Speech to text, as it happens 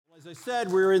As I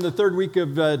said, we're in the third week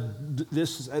of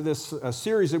this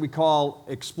series that we call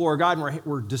Explore God, and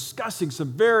we're discussing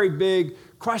some very big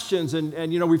questions.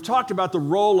 And we've talked about the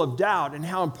role of doubt and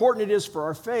how important it is for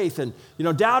our faith. And,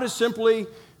 doubt is simply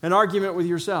an argument with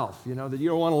yourself, that you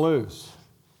don't want to lose.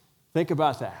 Think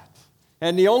about that.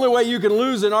 And the only way you can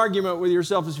lose an argument with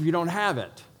yourself is if you don't have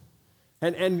it.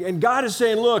 And God is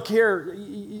saying, look, here,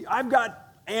 I've got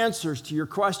answers to your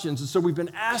questions. And so we've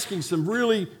been asking some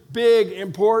really big,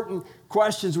 important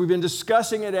questions. We've been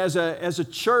discussing it as a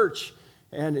church,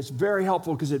 and it's very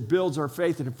helpful because it builds our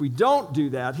faith. And if we don't do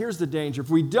that, here's the danger. If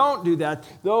we don't do that,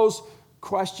 those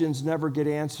questions never get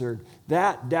answered.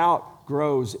 That doubt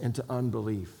grows into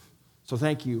unbelief. So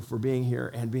thank you for being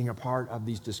here and being a part of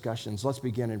these discussions. Let's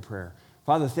begin in prayer.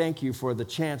 Father, thank you for the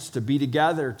chance to be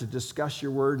together to discuss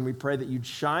your word, and we pray that you'd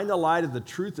shine the light of the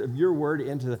truth of your word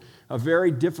into a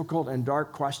very difficult and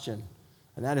dark question,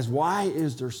 and that is, why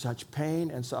is there such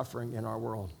pain and suffering in our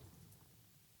world?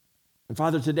 And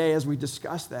Father, today as we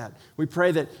discuss that, we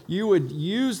pray that you would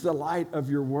use the light of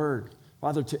your word,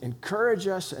 Father, to encourage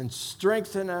us and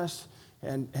strengthen us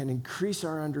and increase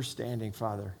our understanding,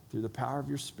 Father, through the power of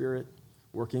your Spirit,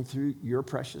 working through your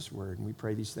precious word. And we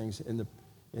pray these things in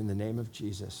the name of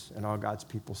Jesus, and all God's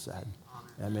people said,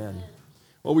 Amen.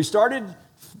 Well, we started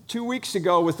 2 weeks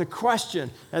ago with a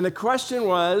question, and the question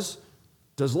was,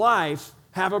 does life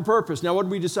have a purpose? Now, what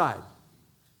did we decide?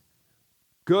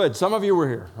 Good. Some of you were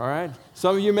here, all right?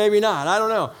 Some of you maybe not. I don't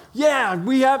know. Yeah,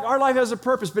 our life has a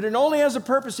purpose, but it only has a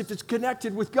purpose if it's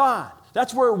connected with God.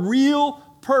 That's where real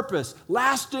purpose,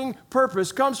 lasting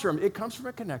purpose comes from. It comes from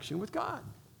a connection with God.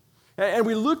 And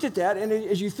we looked at that, and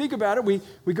as you think about it,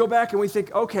 we go back and we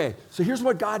think, okay, so here's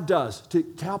what God does to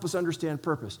help us understand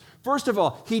purpose. First of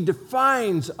all, he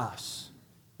defines us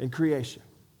in creation.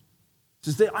 He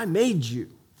says that I made you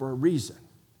for a reason.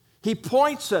 He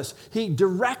points us, he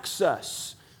directs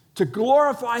us to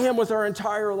glorify him with our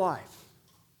entire life,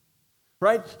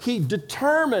 right? He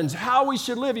determines how we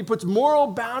should live. He puts moral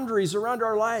boundaries around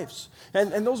our lives,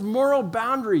 and those moral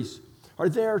boundaries are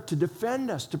there to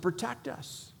defend us, to protect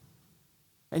us.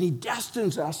 And he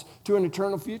destines us to an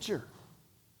eternal future.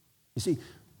 You see,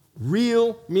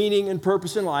 real meaning and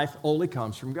purpose in life only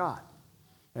comes from God.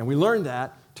 And we learned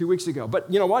that 2 weeks ago. But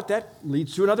you know what? That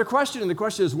leads to another question. And the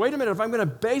question is, wait a minute, if I'm going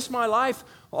to base my life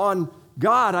on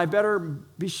God, I better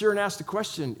be sure and ask the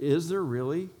question, is there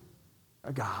really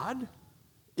a God?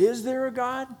 Is there a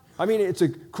God? I mean, it's a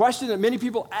question that many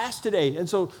people ask today. And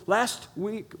so last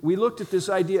week, we looked at this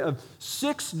idea of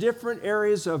 6 different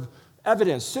areas of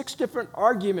evidence, 6 different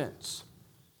arguments.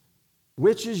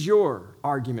 Which is your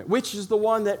argument? Which is the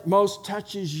one that most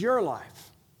touches your life?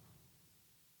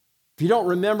 If you don't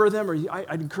remember them,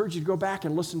 I'd encourage you to go back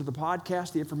and listen to the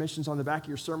podcast. The information's on the back of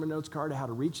your sermon notes card of how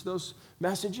to reach those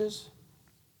messages.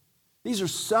 These are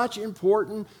such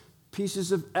important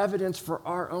pieces of evidence for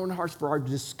our own hearts, for our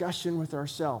discussion with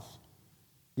ourselves.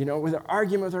 With our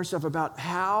argument with ourselves about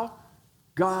how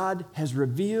God has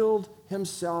revealed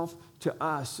himself to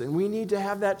us. And we need to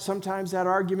have that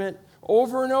argument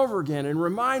over and over again and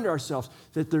remind ourselves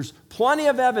that there's plenty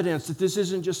of evidence that this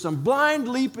isn't just some blind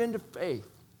leap into faith,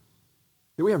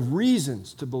 that we have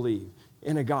reasons to believe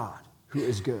in a God who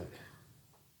is good.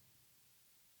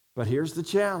 But here's the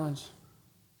challenge.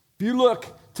 If you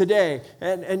look today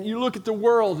and you look at the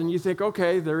world and you think,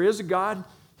 okay, there is a God.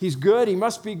 He's good. He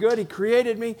must be good. He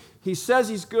created me. He says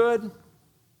he's good.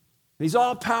 He's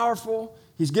all powerful.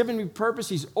 He's given me purpose.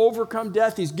 He's overcome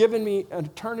death. He's given me an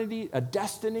eternity, a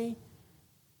destiny.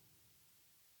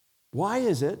 Why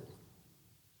is it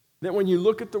that when you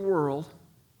look at the world,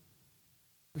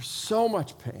 there's so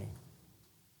much pain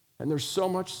and there's so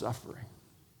much suffering?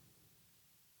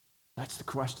 That's the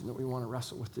question that we want to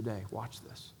wrestle with today. Watch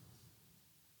this.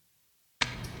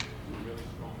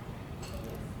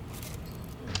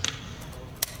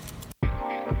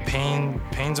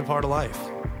 Pain's a part of life.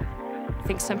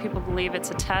 I think some people believe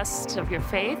it's a test of your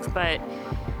faith, but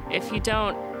if you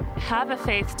don't have a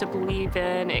faith to believe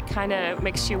in, it kind of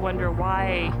makes you wonder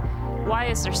why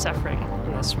is there suffering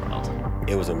in this world?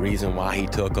 It was a reason why he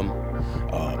took him.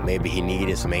 Maybe he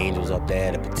needed some angels up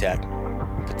there to protect,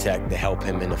 to help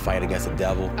him in the fight against the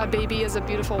devil. A baby is a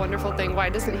beautiful, wonderful thing. Why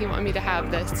doesn't he want me to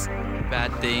have this?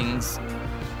 Bad things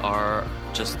are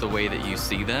just the way that you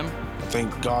see them. I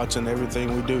think God's in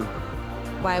everything we do.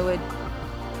 Why would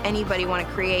anybody want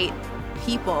to create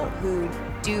people who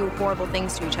do horrible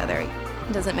things to each other?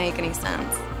 It doesn't make any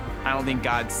sense. I don't think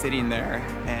God's sitting there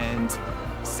and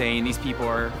saying these people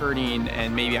are hurting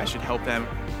and maybe I should help them.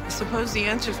 I suppose the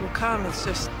answers will come. It's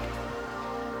just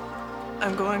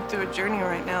I'm going through a journey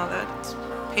right now that's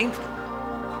painful.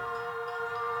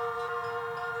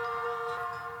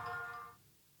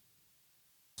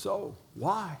 So,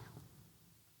 why?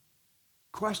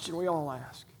 Question we all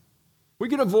ask. We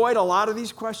can avoid a lot of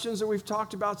these questions that we've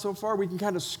talked about so far. We can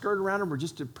kind of skirt around them or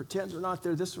just to pretend they're not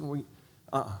there. This one,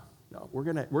 no, we're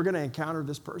gonna encounter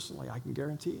this personally, I can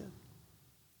guarantee it.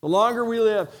 The longer we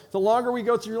live, the longer we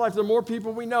go through life, the more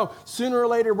people we know. Sooner or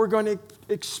later, we're going to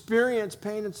experience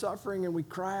pain and suffering, and we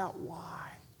cry out, why?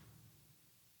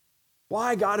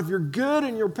 Why, God, if you're good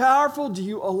and you're powerful, do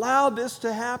you allow this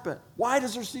to happen? Why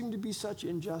does there seem to be such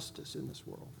injustice in this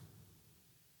world?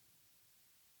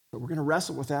 But we're going to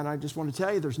wrestle with that, and I just want to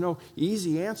tell you there's no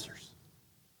easy answers.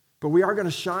 But we are going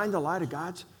to shine the light of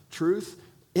God's truth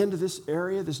into this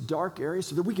area, this dark area,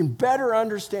 so that we can better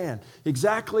understand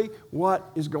exactly what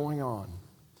is going on.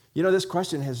 You know, this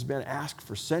question has been asked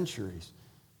for centuries.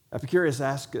 Epicurus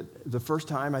asked it the first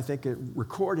time, I think it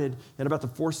recorded in about the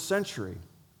 4th century.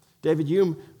 David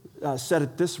Hume said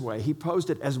it this way. He posed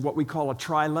it as what we call a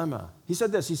trilemma. He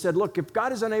said this, he said, look, if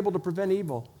God is unable to prevent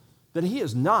evil, then he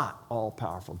is not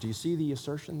all-powerful. Do you see the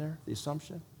assertion there, the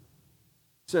assumption?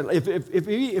 So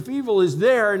if evil is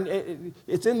there and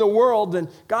it's in the world, then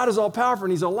God is all-powerful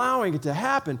and he's allowing it to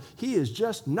happen. He is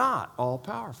just not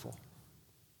all-powerful.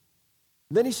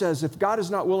 Then he says, if God is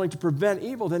not willing to prevent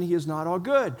evil, then he is not all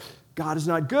good. God is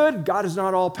not good. God is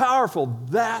not all-powerful.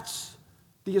 That's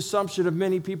the assumption of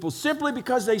many people simply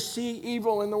because they see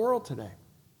evil in the world today.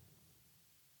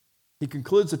 He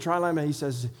concludes the trilemma. He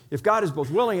says, if God is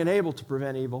both willing and able to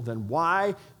prevent evil, then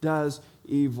why does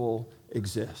evil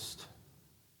exist?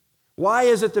 Why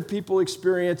is it that people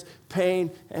experience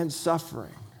pain and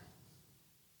suffering?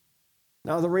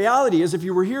 Now, the reality is, if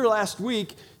you were here last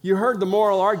week, you heard the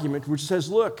moral argument, which says,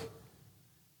 look,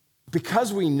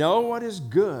 because we know what is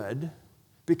good,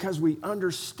 because we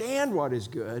understand what is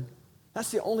good,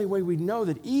 that's the only way we know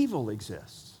that evil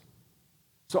exists.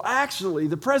 So actually,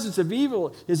 the presence of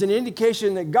evil is an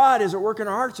indication that God is at work in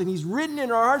our hearts, and he's written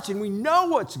in our hearts, and we know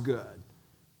what's good.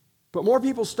 But more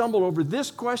people stumble over this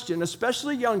question,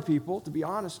 especially young people. To be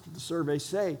honest, the surveys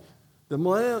say the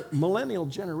millennial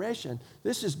generation,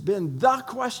 this has been the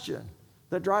question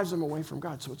that drives them away from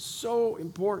God. So it's so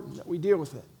important that we deal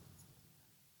with it.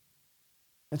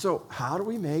 And so how do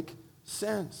we make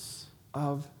sense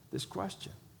of this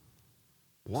question?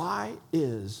 Why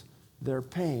is there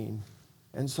pain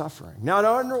and suffering?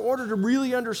 Now, in order to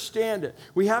really understand it,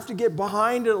 we have to get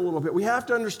behind it a little bit. We have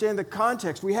to understand the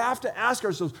context. We have to ask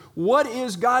ourselves, what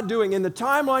is God doing in the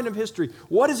timeline of history?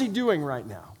 What is he doing right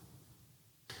now?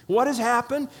 What has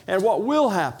happened and what will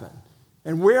happen?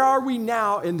 And where are we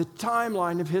now in the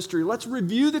timeline of history? Let's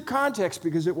review the context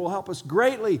because it will help us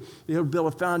greatly. It'll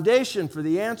build a foundation for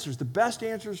the answers, the best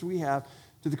answers we have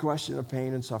to the question of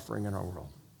pain and suffering in our world.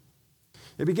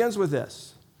 It begins with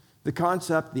this. The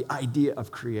concept, the idea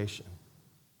of creation.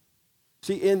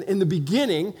 See, in the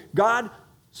beginning, God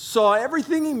saw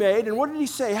everything he made, and what did he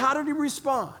say? How did he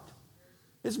respond?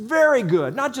 It's very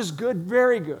good. Not just good,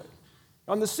 very good.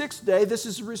 On the 6th day, this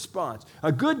is the response.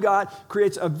 A good God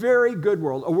creates a very good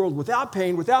world, a world without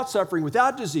pain, without suffering,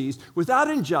 without disease,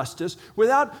 without injustice,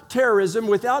 without terrorism,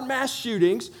 without mass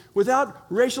shootings, without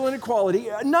racial inequality.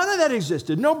 None of that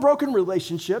existed. No broken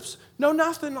relationships. No,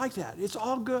 nothing like that. It's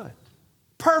all good.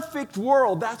 Perfect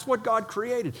world. That's what God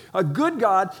created. A good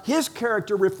God, his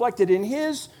character reflected in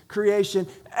his creation.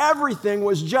 Everything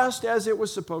was just as it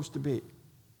was supposed to be.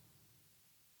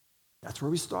 That's where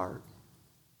we start.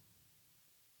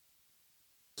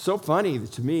 So funny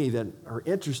to me or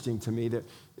interesting to me that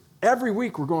every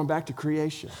week we're going back to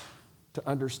creation to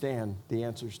understand the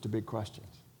answers to big questions.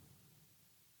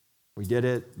 We did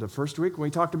it the first week when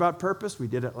we talked about purpose. We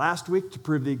did it last week to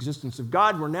prove the existence of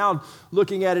God. We're now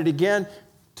looking at it again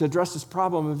to address this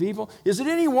problem of evil. Is it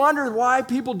any wonder why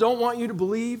people don't want you to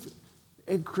believe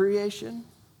in creation?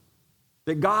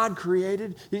 That God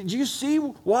created? Do you see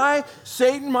why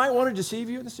Satan might want to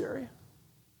deceive you in this area?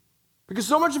 Because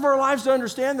so much of our lives, to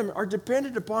understand them, are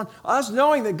dependent upon us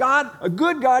knowing that God, a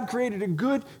good God, created a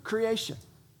good creation.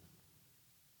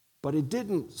 But it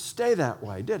didn't stay that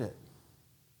way, did it?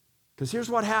 Because here's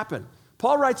what happened.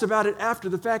 Paul writes about it after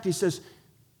the fact. He says,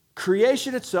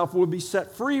 creation itself will be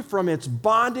set free from its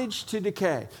bondage to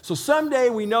decay. So someday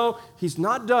we know he's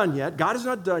not done yet. God is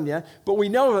not done yet. But we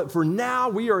know that for now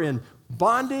we are in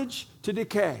bondage to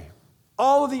decay.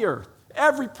 All of the earth,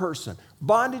 every person,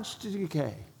 bondage to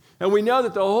decay. And we know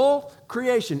that the whole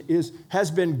creation has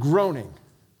been groaning.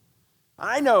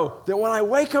 I know that when I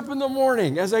wake up in the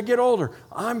morning, as I get older,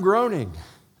 I'm groaning.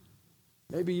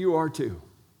 Maybe you are too.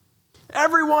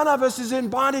 Every one of us is in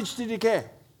bondage to decay.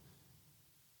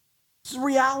 This is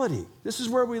reality. This is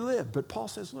where we live. But Paul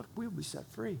says, look, we'll be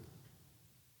set free.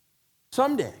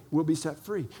 Someday we'll be set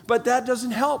free. But that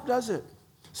doesn't help, does it?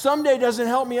 Someday doesn't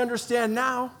help me understand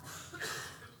now.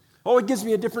 Oh, it gives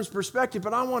me a different perspective,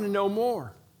 but I want to know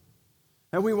more.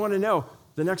 And we want to know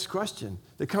the next question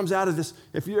that comes out of this.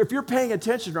 If you're paying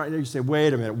attention right now, you say,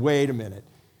 wait a minute.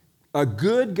 A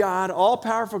good God,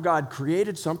 all-powerful God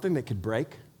created something that could break?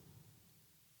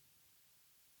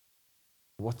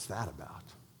 What's that about?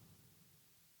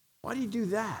 Why do you do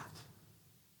that?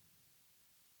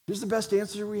 Here's the best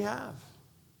answer we have.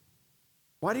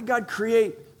 Why did God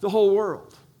create the whole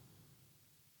world?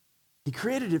 He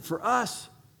created it for us.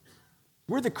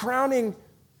 We're the crowning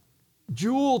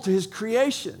jewel to his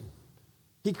creation.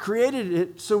 He created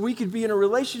it so we could be in a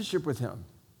relationship with him.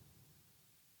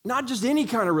 Not just any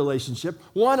kind of relationship,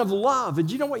 one of love. And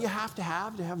do you know what you have to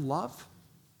have love?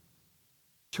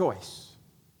 Choice.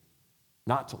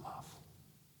 Not to love.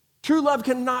 True love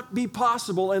cannot be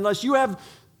possible unless you have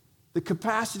the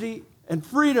capacity and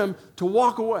freedom to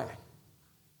walk away.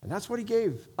 And that's what he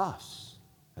gave us.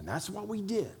 And that's what we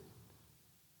did.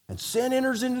 And sin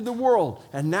enters into the world.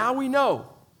 And now we know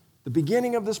the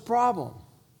beginning of this problem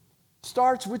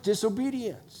starts with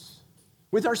disobedience,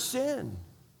 with our sin.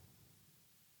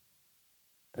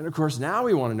 And of course, now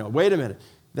we want to know, wait a minute,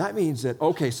 that means that,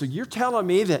 okay, so you're telling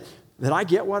me that I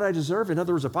get what I deserve? In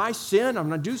other words, if I sin, I'm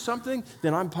going to do something,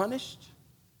 then I'm punished?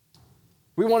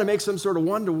 We want to make some sort of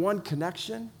one-to-one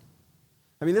connection.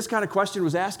 I mean, this kind of question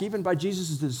was asked even by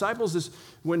Jesus' disciples.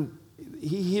 When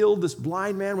he healed this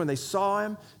blind man, when they saw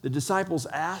him, the disciples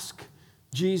asked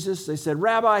Jesus, they said,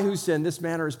 Rabbi, who sinned, this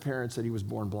man or his parents, that he was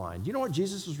born blind? Do you know what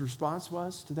Jesus' response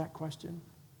was to that question?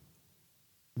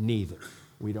 Neither.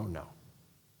 We don't know.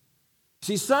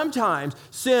 See, sometimes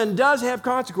sin does have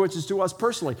consequences to us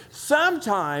personally.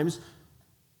 Sometimes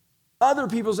other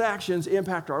people's actions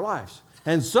impact our lives.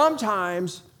 And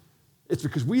sometimes it's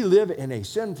because we live in a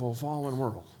sinful, fallen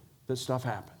world that stuff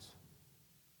happens.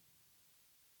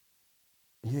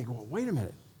 And you think, well, wait a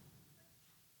minute.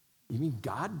 You mean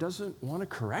God doesn't want to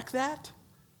correct that?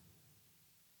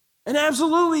 And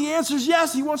absolutely, the answer is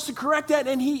yes, he wants to correct that,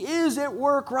 and he is at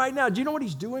work right now. Do you know what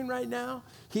he's doing right now?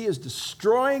 He is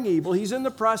destroying evil. He's in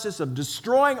the process of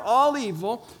destroying all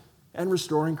evil and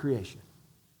restoring creation.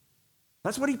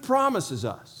 That's what he promises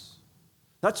us.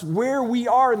 That's where we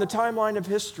are in the timeline of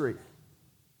history.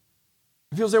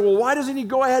 People say, well, why doesn't he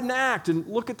go ahead and act? And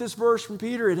look at this verse from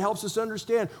Peter. It helps us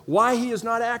understand why he has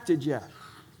not acted yet.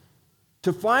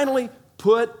 To finally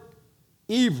put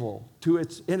evil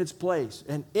in its place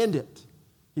and end it.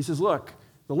 He says, look,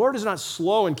 the Lord is not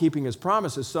slow in keeping his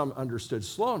promises. Some understood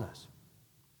slowness.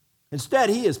 Instead,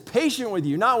 he is patient with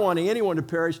you, not wanting anyone to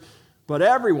perish, but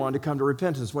everyone to come to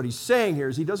repentance. What he's saying here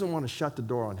is he doesn't want to shut the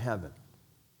door on heaven.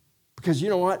 Because you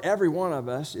know what? Every one of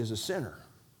us is a sinner.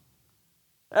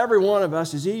 Every one of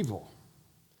us is evil.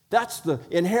 That's the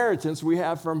inheritance we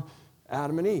have from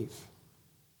Adam and Eve.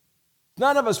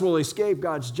 None of us will escape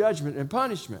God's judgment and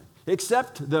punishment,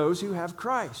 except those who have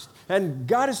Christ. And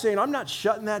God is saying, I'm not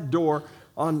shutting that door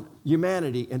on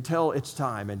humanity until it's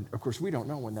time. And of course, we don't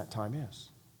know when that time is.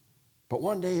 But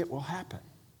one day it will happen.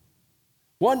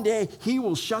 One day he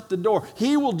will shut the door.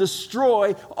 He will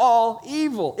destroy all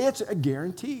evil. It's a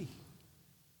guarantee.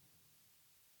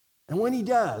 And when he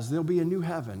does, there'll be a new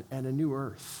heaven and a new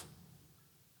earth.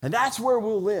 And that's where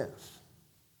we'll live.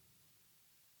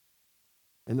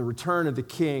 In the Return of the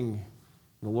King,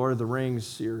 the Lord of the Rings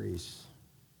series,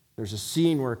 there's a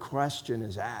scene where a question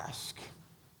is asked.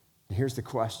 And here's the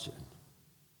question.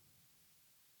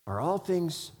 Are all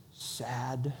things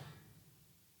sad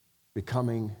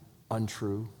becoming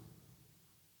untrue?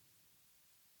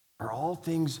 Are all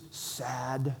things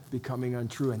sad becoming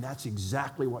untrue? And that's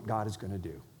exactly what God is going to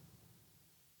do.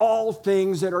 All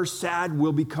things that are sad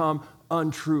will become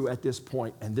untrue at this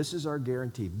point. And this is our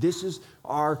guarantee. This is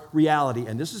our reality.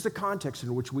 And this is the context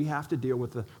in which we have to deal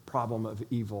with the problem of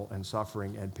evil and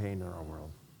suffering and pain in our world.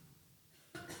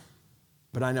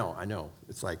 But I know.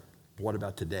 It's like, what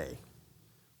about today?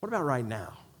 What about right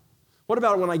now? What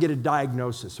about when I get a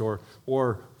diagnosis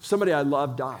or somebody I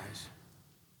love dies?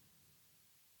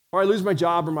 Or I lose my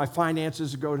job or my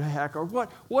finances go to heck? Or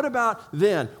what about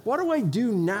then? What do I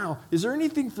do now? Is there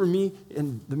anything for me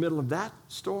in the middle of that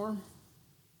storm?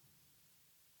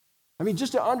 I mean,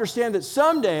 just to understand that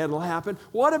someday it'll happen.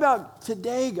 What about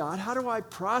today, God? How do I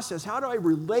process? How do I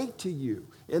relate to you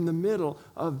in the middle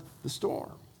of the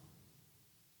storm?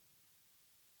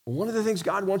 Well, one of the things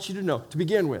God wants you to know, to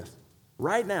begin with,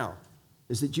 right now,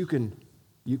 is that you can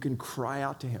cry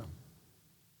out to him.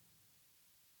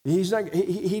 It's not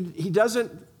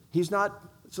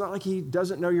like he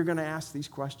doesn't know you're going to ask these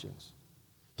questions.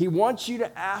 He wants you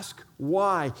to ask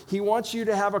why. He wants you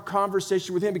to have a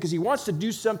conversation with him because he wants to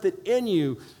do something in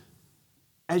you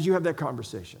as you have that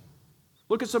conversation.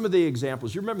 Look at some of the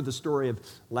examples. You remember the story of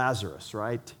Lazarus,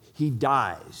 right? He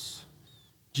dies.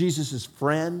 Jesus'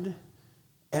 friend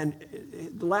and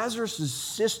Lazarus'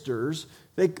 sisters,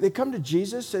 they come to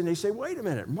Jesus and they say, wait a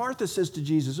minute. Martha says to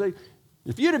Jesus,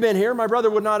 if you'd have been here, my brother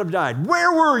would not have died.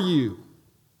 Where were you?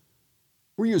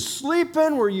 Were you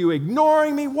sleeping? Were you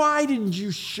ignoring me? Why didn't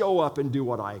you show up and do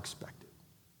what I expected?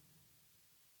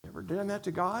 You ever done that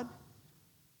to God?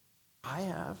 I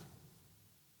have.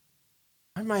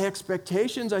 I have my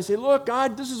expectations. I say, look,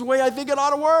 God, this is the way I think it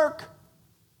ought to work.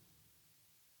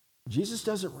 Jesus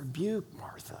doesn't rebuke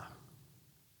Martha.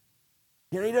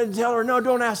 He doesn't tell her, no,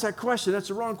 don't ask that question. That's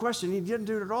the wrong question. He didn't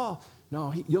do it at all.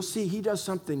 No, you'll see he does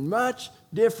something much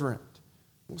different.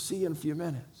 We'll see in a few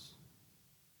minutes.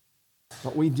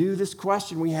 But we do this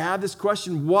question. We have this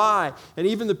question, why? And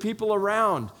even the people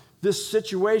around this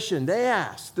situation, they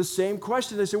ask the same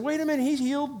question. They say, wait a minute, he's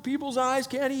healed people's eyes.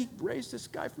 Can't he raise this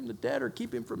guy from the dead or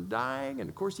keep him from dying? And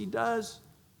of course he does.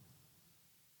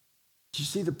 Do you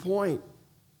see the point?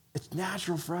 It's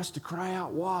natural for us to cry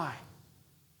out, why?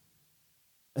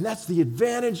 And that's the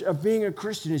advantage of being a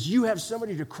Christian, is you have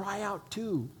somebody to cry out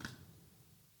to.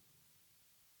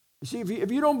 You see,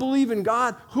 if you don't believe in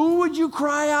God, who would you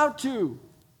cry out to?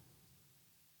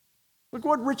 Look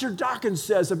what Richard Dawkins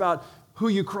says about who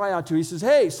you cry out to. He says,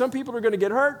 hey, some people are going to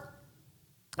get hurt.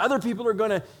 Other people are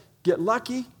going to get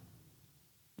lucky.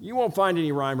 You won't find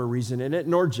any rhyme or reason in it,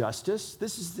 nor justice.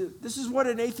 This is what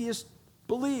an atheist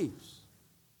believes.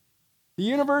 The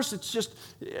universe, it's just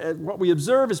what we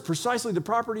observe is precisely the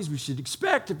properties we should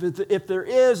expect. If there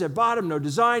is at bottom no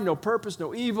design, no purpose,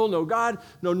 no evil, no God,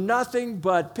 no nothing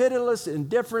but pitiless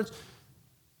indifference.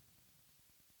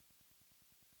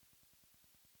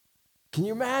 Can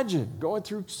you imagine going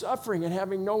through suffering and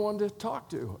having no one to talk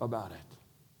to about it?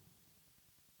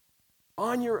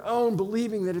 On your own,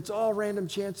 believing that it's all random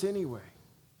chance anyway.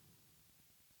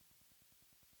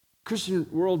 Christian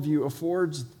worldview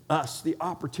affords us the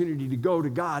opportunity to go to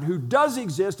God, who does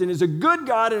exist and is a good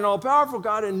God and an all-powerful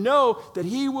God, and know that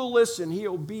he will listen.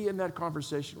 He'll be in that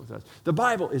conversation with us. The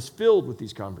Bible is filled with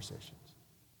these conversations.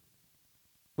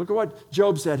 Look at what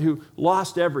Job said, who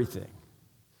lost everything.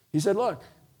 He said, look,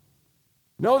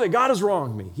 know that God has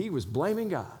wronged me. He was blaming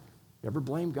God. You ever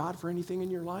blame God for anything in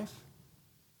your life?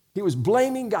 He was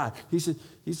blaming God. He said,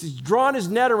 he's drawn his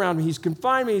net around me. He's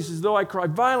confined me. He says, though I cry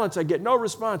violence, I get no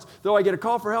response. Though I get a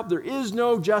call for help, there is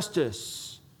no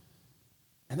justice.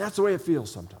 And that's the way it feels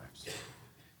sometimes.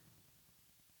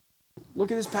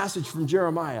 Look at this passage from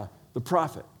Jeremiah, the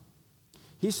prophet.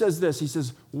 He says this. He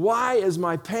says, why is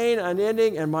my pain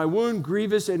unending and my wound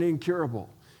grievous and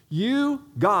incurable? You,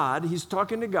 God, he's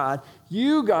talking to God,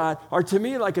 you, God, are to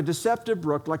me like a deceptive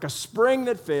brook, like a spring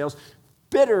that fails,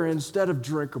 bitter instead of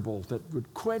drinkable, that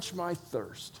would quench my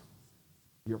thirst.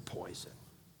 Your poison.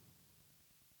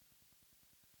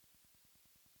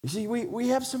 You see, we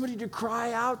have somebody to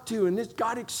cry out to, and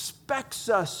God expects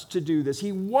us to do this.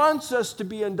 He wants us to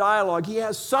be in dialogue. He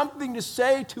has something to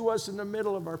say to us in the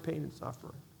middle of our pain and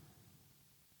suffering.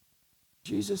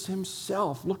 Jesus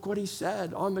himself, look what he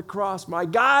said on the cross. My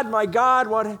God,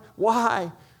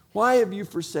 why have you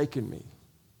forsaken me?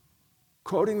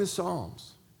 Quoting the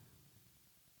Psalms.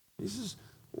 He says,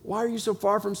 why are you so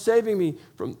far from saving me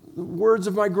from the words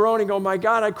of my groaning? Oh my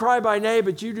God, I cry by day,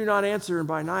 but you do not answer, and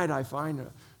by night I find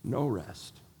no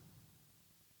rest.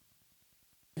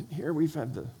 And here we've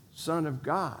had the Son of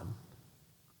God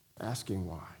asking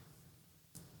why.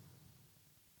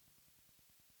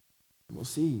 And we'll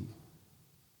see,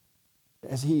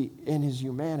 as he, in his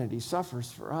humanity,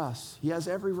 suffers for us, he has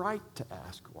every right to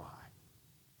ask why.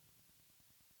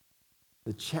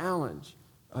 The challenge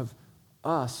of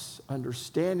us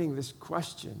understanding this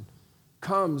question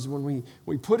comes when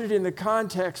we put it in the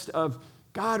context of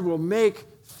God will make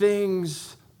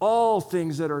things, all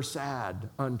things that are sad,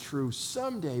 untrue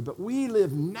someday, but we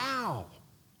live now.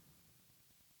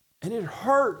 And it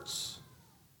hurts.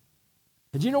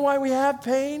 And do you know why we have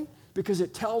pain? Because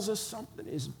it tells us something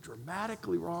is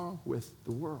dramatically wrong with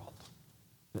the world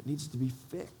that needs to be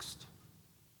fixed.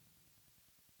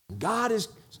 God is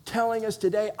telling us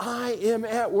today, I am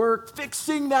at work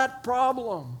fixing that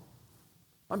problem.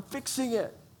 I'm fixing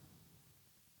it.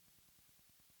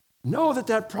 Know that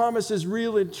that promise is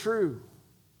real and true.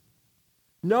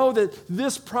 Know that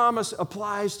this promise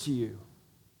applies to you.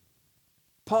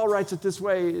 Paul writes it this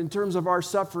way, in terms of our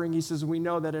suffering, he says, we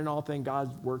know that in all things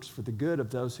God works for the good of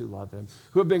those who love him,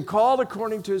 who have been called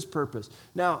according to his purpose.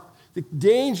 Now, the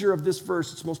danger of this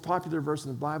verse, it's the most popular verse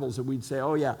in the Bible, is that we'd say,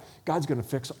 oh yeah, God's going to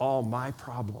fix all my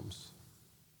problems.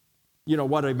 You know,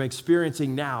 what I'm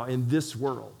experiencing now in this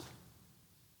world.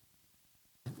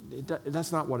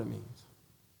 that's not what it means.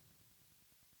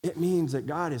 It means that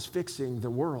God is fixing the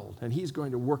world and he's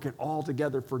going to work it all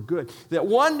together for good. That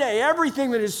one day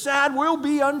everything that is sad will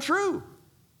be untrue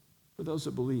for those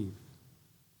that believe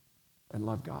and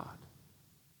love God.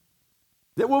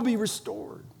 That will be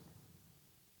restored.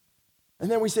 And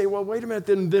then we say, well, wait a minute,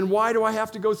 then why do I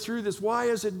have to go through this? Why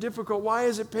is it difficult? Why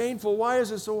is it painful? Why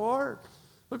is it so hard?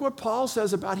 Look what Paul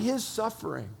says about his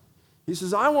suffering. He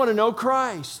says, I want to know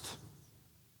Christ.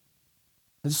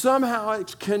 And somehow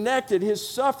it's connected his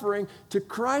suffering to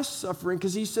Christ's suffering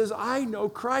because he says, I know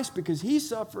Christ because he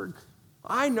suffered.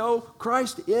 I know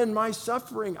Christ in my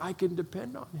suffering. I can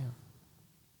depend on him.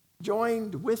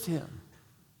 Joined with him.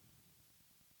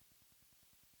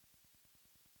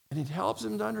 And it helps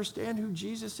him to understand who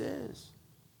Jesus is.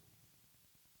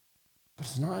 But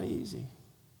it's not easy.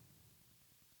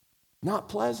 Not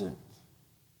pleasant.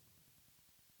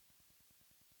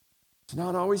 It's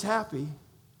not always happy.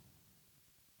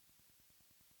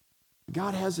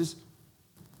 God has this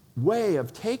way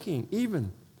of taking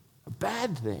even a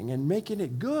bad thing and making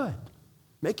it good,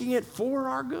 making it for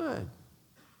our good.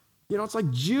 You know, it's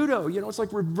like judo. You know, it's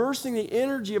like reversing the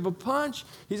energy of a punch.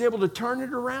 He's able to turn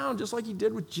it around just like he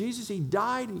did with Jesus. He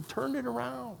died and he turned it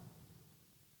around.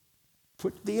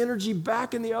 Put the energy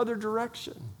back in the other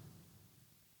direction.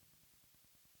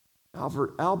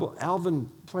 Alvin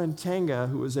Plantinga,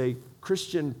 who is a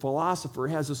Christian philosopher,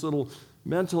 has this little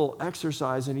mental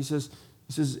exercise, and he says,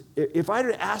 if I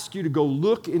were to ask you to go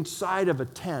look inside of a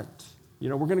tent, you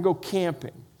know, we're going to go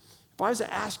camping. If I was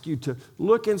to ask you to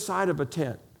look inside of a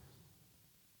tent,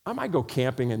 I might go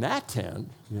camping in that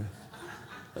tent. Yeah.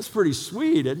 That's pretty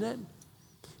sweet, isn't it?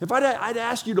 If I'd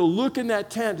ask you to look in that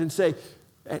tent and say,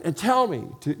 and tell me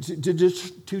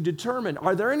to determine,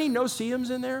 are there any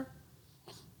no-see-ums in there?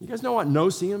 You guys know what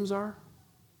no-see-ums are?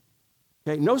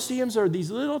 Okay, no-see-ums are these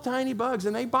little tiny bugs,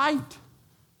 and they bite.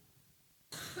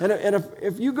 And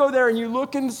if you go there and you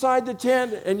look inside the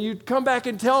tent and you come back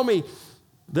and tell me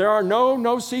there are no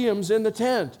no-see-ums in the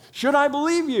tent, should I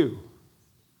believe you?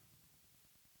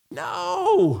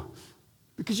 No,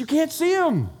 because you can't see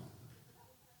them.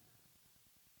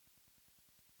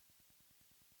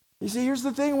 You see, here's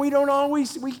the thing. We don't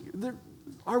always,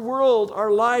 our world,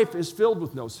 our life is filled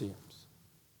with no-see-ums.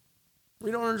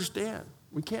 We don't understand.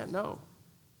 We can't know.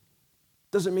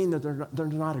 Doesn't mean that they're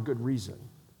not a good reason.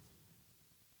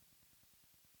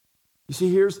 You see,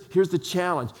 here's the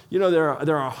challenge. You know, there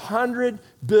are 100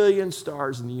 billion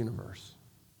stars in the universe.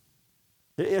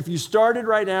 If you started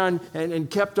right now and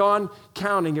kept on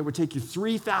counting, it would take you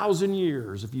 3,000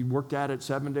 years if you worked at it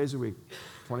 7 days a week,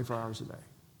 24 hours a day.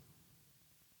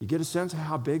 You get a sense of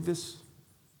how big this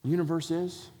universe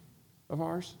is of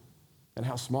ours and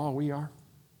how small we are?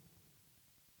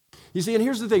 You see, and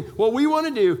here's the thing. What we want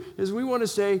to do is we want to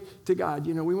say to God,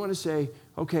 you know, we want to say,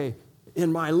 okay, in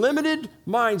my limited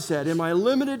mindset, in my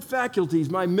limited faculties,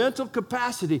 my mental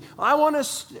capacity, I want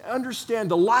to understand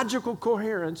the logical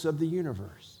coherence of the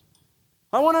universe.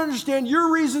 I want to understand your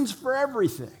reasons for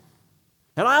everything.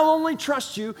 And I'll only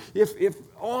trust you if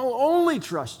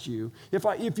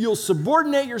you'll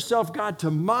subordinate yourself, God,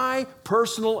 to my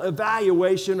personal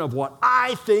evaluation of what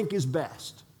I think is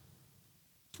best.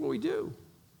 That's what we do.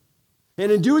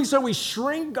 And in doing so, we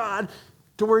shrink God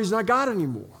to where he's not God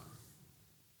anymore.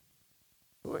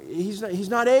 He's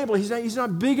not able, he's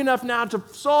not big enough now to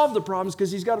solve the problems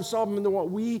because he's got to solve them into what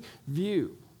we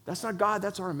view. That's not God,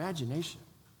 that's our imagination.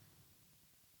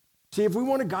 See, if we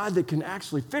want a God that can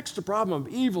actually fix the problem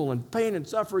of evil and pain and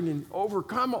suffering and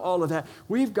overcome all of that,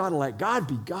 we've got to let God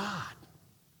be God.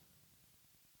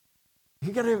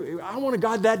 I want a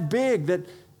God that big that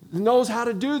knows how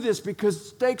to do this because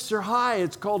stakes are high.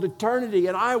 It's called eternity,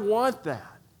 and I want that.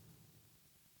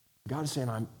 God is saying,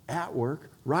 I'm at work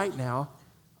right now.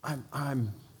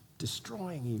 I'm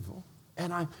destroying evil,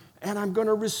 and I'm going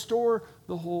to restore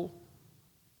the whole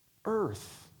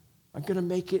earth. I'm going to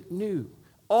make it new.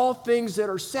 All things that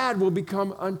are sad will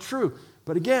become untrue.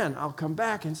 But again, I'll come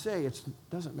back and say it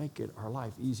doesn't make our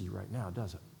life easy right now,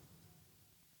 does it?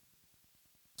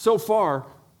 So far,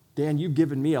 Dan, you've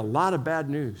given me a lot of bad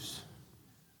news.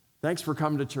 Thanks for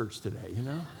coming to church today, you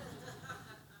know?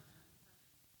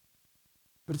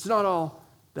 But it's not all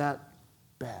that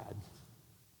bad.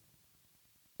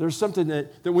 There's something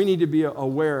that we need to be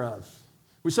aware of.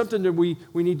 There's something that we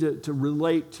need to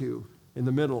relate to in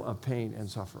the middle of pain and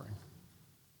suffering.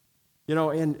 You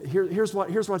know, and here's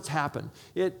what's happened.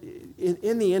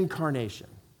 In the incarnation,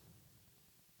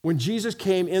 when Jesus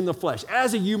came in the flesh,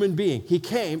 as a human being, he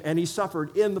came and he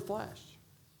suffered in the flesh.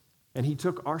 And he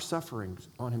took our sufferings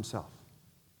on himself.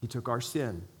 He took our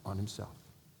sin on himself.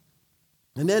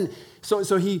 And then,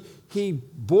 so he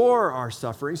bore our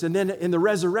sufferings, and then in the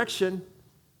resurrection,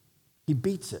 he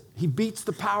beats it. He beats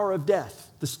the power of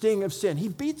death, the sting of sin. He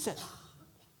beats it.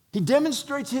 He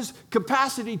demonstrates his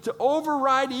capacity to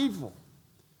override evil,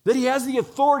 that he has the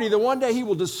authority that one day he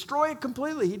will destroy it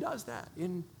completely. He does that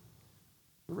in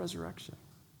the resurrection.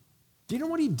 Do you know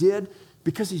what he did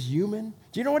because he's human?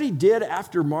 Do you know what he did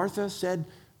after Martha said,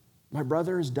 my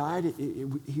brother has died?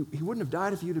 He wouldn't have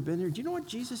died if you'd have been there. Do you know what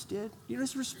Jesus did? Do you know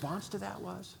his response to that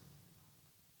was?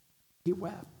 He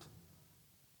wept.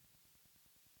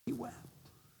 He wept.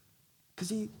 Because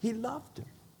he loved him.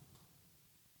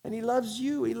 And he loves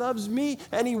you. He loves me.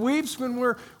 And he weeps when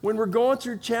we're going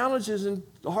through challenges and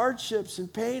hardships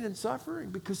and pain and suffering,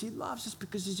 because he loves us,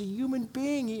 because he's a human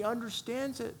being. He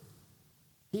understands it.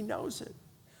 He knows it.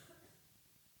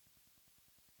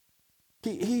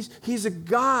 He's a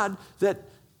God that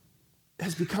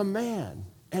has become man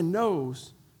and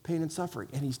knows pain and suffering,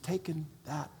 and he's taken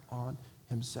that on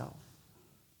himself.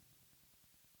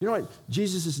 You know what?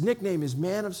 Jesus' nickname is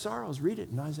Man of Sorrows. Read it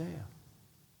in Isaiah.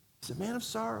 He's a man of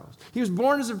sorrows. He was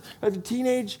born as a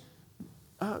teenage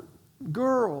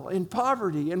girl in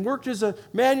poverty and worked as a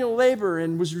manual laborer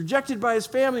and was rejected by his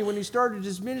family when he started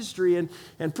his ministry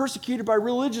and persecuted by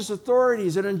religious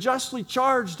authorities and unjustly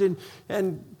charged and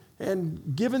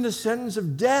given the sentence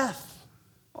of death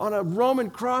on a Roman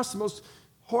cross, the most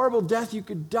horrible death you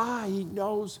could die. He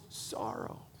knows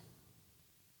sorrow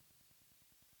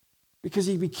because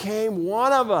he became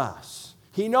one of us.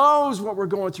 He knows what we're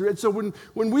going through. And so when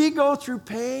we go through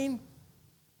pain,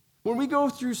 when we go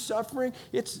through suffering,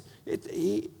 he's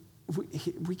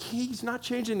not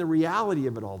changing the reality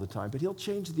of it all the time, but he'll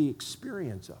change the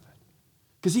experience of it.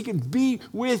 Because he can be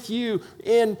with you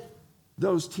in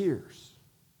those tears.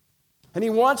 And he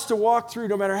wants to walk through,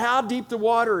 no matter how deep the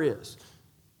water is,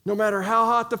 no matter how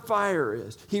hot the fire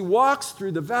is. He walks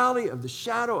through the valley of the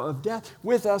shadow of death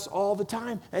with us all the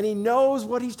time. And he knows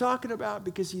what he's talking about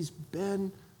because he's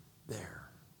been there.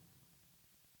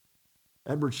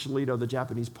 Edward Shillito, the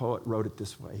Japanese poet, wrote it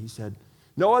this way. He said,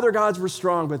 no other gods were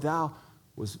strong, but thou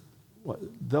was,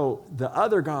 though the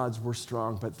other gods were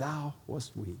strong, but thou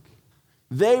wast weak.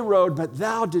 They rode, but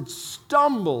thou didst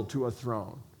stumble to a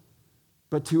throne.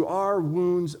 But to our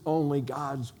wounds only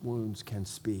God's wounds can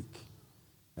speak.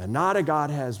 And not a God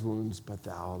has wounds, but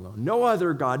thou alone. No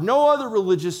other God, no other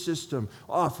religious system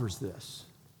offers this.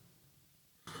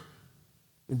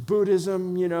 In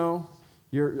Buddhism,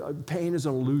 your pain is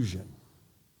an illusion.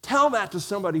 Tell that to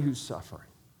somebody who's suffering,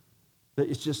 that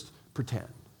it's just pretend.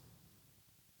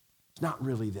 It's not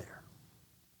really there.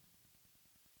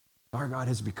 Our God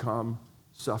has become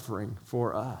suffering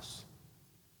for us.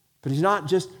 But he's not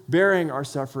just bearing our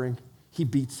suffering, he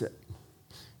beats it.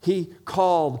 He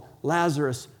called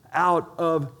Lazarus out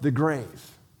of the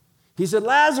grave. He said,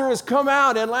 Lazarus, come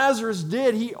out, and Lazarus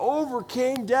did. He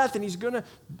overcame death, and he's gonna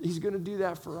do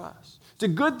that for us. It's a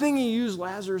good thing he used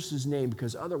Lazarus' name,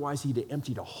 because otherwise he'd have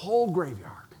emptied a whole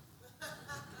graveyard.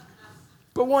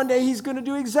 But one day he's going to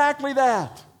do exactly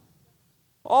that.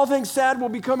 All things sad will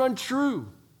become untrue.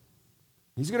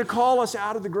 He's going to call us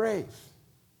out of the grave,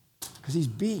 because he's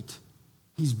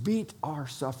beat our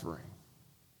suffering.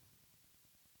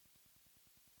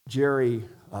 Jerry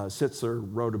Sittler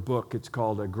wrote a book. It's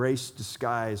called A Grace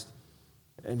Disguised,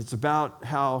 and it's about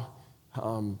how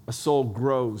a soul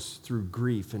grows through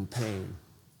grief and pain.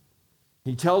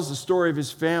 He tells the story of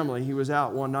his family. He was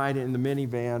out one night in the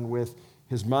minivan with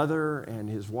his mother and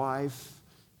his wife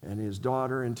and his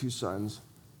daughter and 2 sons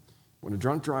when a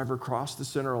drunk driver crossed the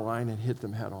center line and hit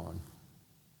them head on.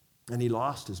 And he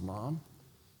lost his mom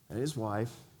and his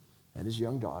wife and his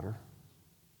young daughter.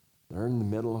 They're in the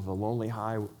middle of a lonely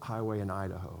highway in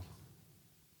Idaho.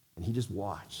 And he just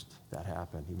watched that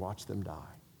happen. He watched them die.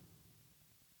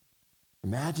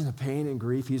 Imagine the pain and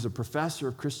grief. He's a professor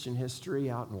of Christian history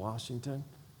out in Washington,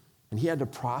 and he had to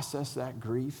process that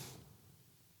grief.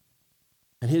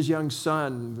 And his young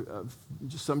son,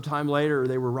 just some time later,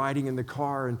 they were riding in the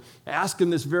car and asked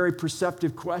him this very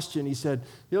perceptive question. He said,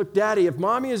 look, Daddy, if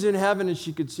Mommy is in heaven and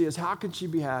she could see us, how can she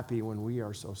be happy when we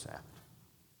are so sad?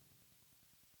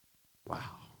 Wow,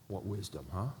 what wisdom,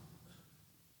 huh?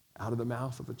 Out of the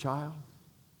mouth of a child.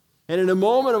 And in a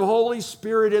moment of Holy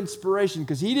Spirit inspiration,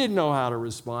 because he didn't know how to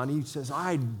respond, he says,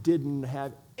 I didn't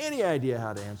have any idea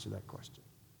how to answer that question.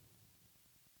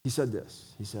 He said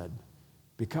this. He said,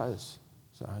 because,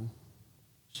 son,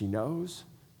 she knows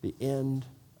the end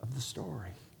of the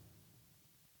story.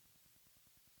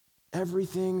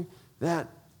 Everything that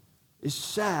is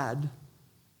sad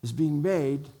is being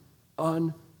made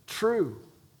untrue.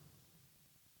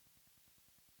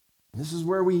 And this is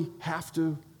where we have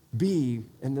to be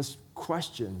in this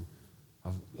question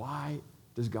of why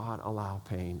does God allow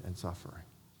pain and suffering?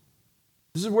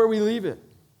 This is where we leave it.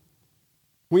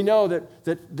 We know that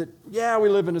we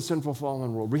live in a sinful,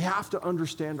 fallen world. We have to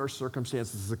understand our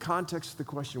circumstances, the context of the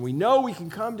question. We know we can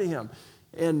come to him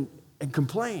and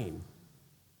complain.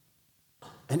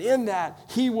 And in that,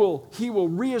 he will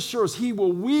reassure us. He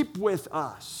will weep with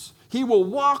us. He will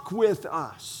walk with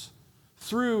us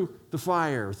through the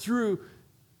fire, through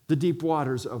the deep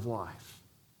waters of life.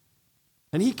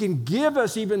 And he can give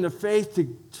us even the faith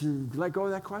to let go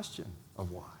of that question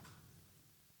of why.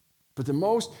 But the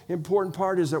most important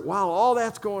part is that while all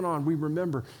that's going on, we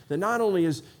remember that not only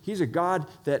is he's a God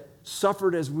that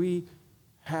suffered as we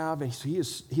have, and he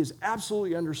is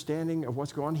absolutely understanding of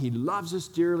what's going on. He loves us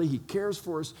dearly. He cares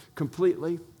for us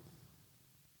completely.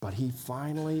 But he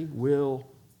finally will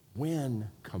win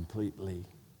completely.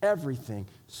 Everything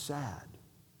sad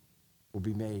will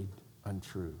be made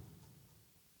untrue.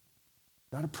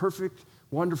 Not a perfect,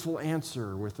 wonderful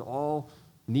answer with all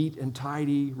neat and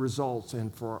tidy results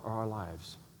and for our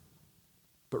lives.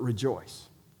 But rejoice,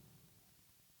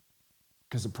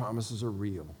 because the promises are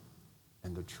real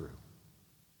and they're true.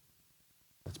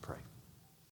 Let's pray.